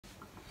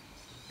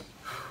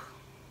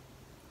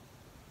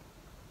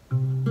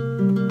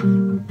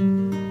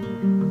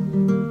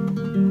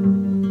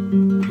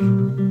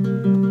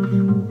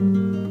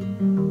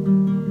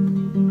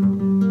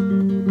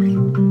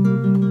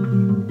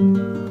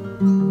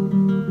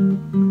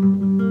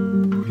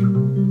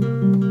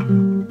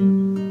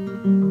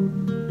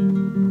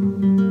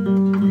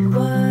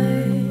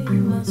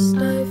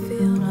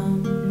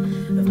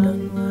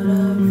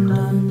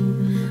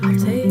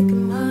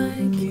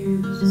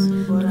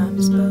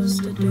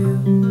do.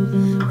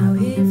 Now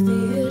heave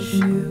the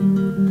issue,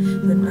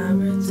 the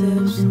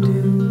narrative's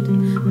doomed.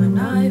 When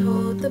I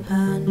hold the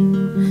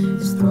pen,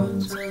 it's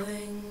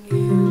throttling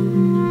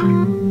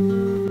you.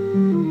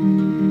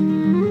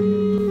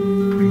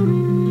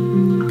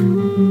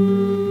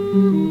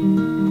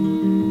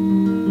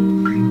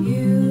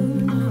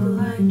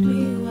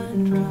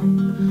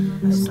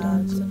 I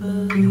start to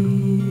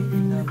believe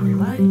you never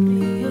liked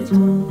me at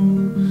all,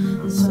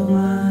 and so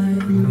I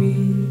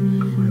agree.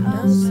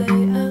 I'll say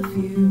F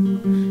you,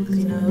 'cause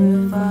you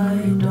know if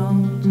I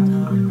don't,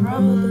 I'll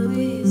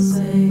probably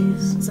say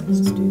something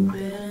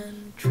stupid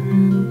and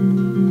true.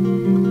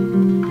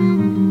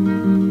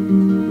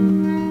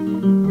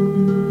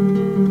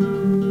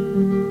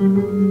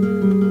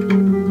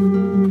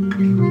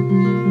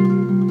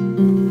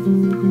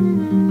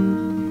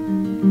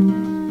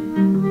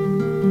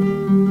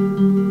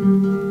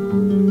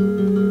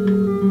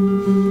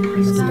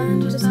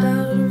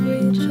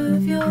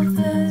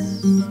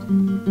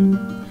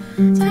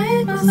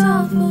 Take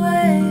myself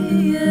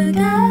away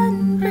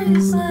again,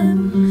 pretty slim,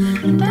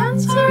 and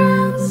dance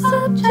around the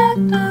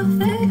subject of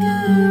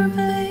figure of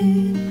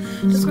eight.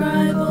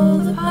 Describe all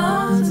the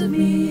parts of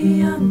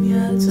me I'm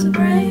yet to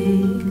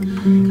break.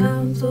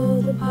 Count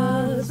all the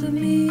parts of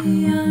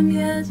me I'm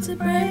yet to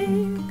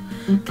break.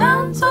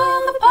 Count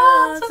all the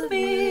parts of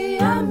me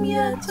I'm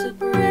yet to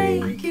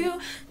break. You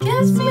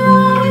kiss me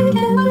like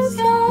it was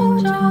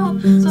your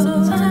job,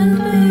 so